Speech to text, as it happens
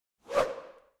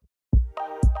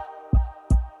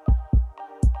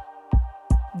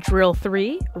Drill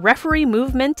 3, Referee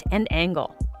Movement and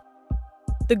Angle.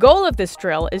 The goal of this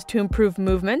drill is to improve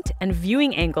movement and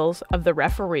viewing angles of the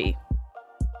referee.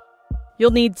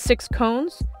 You'll need 6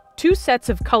 cones, 2 sets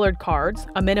of colored cards,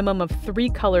 a minimum of 3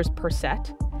 colors per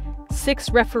set, 6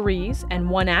 referees and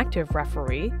 1 active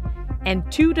referee, and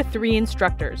 2 to 3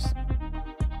 instructors.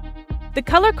 The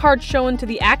color card shown to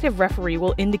the active referee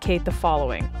will indicate the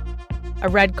following. A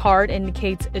red card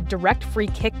indicates a direct free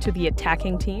kick to the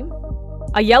attacking team.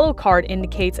 A yellow card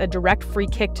indicates a direct free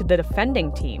kick to the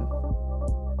defending team.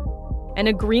 And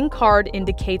a green card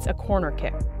indicates a corner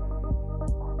kick.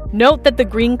 Note that the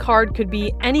green card could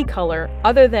be any color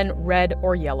other than red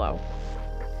or yellow.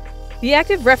 The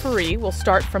active referee will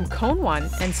start from cone 1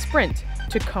 and sprint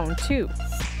to cone 2,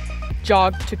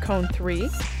 jog to cone 3,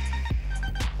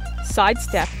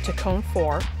 sidestep to cone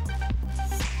 4,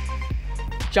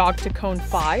 jog to cone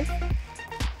 5,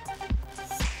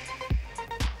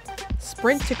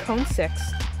 sprint to cone 6,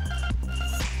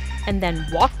 and then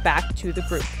walk back to the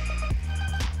group.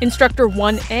 Instructor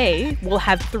 1A will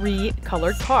have 3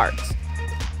 colored cards.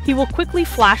 He will quickly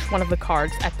flash one of the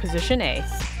cards at position A,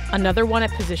 another one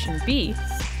at position B,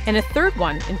 and a third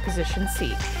one in position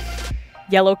C.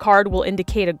 Yellow card will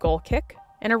indicate a goal kick,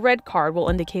 and a red card will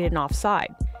indicate an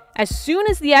offside. As soon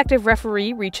as the active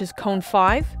referee reaches cone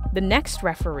 5, the next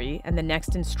referee and the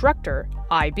next instructor,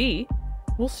 IB,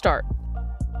 will start.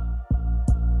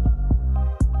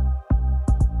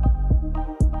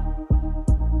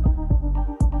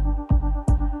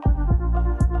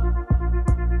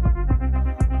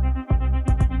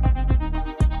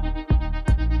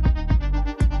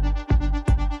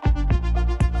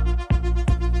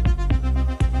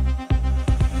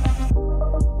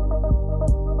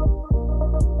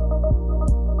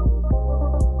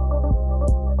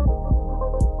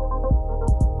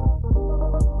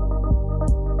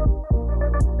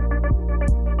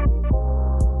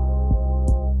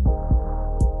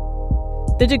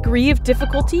 The degree of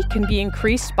difficulty can be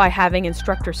increased by having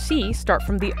Instructor C start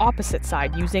from the opposite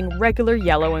side using regular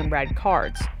yellow and red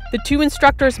cards. The 2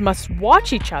 instructors must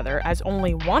watch each other as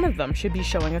only one of them should be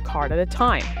showing a card at a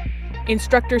time.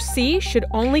 Instructor C should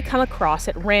only come across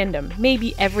at random,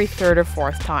 maybe every 3rd or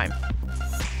 4th time.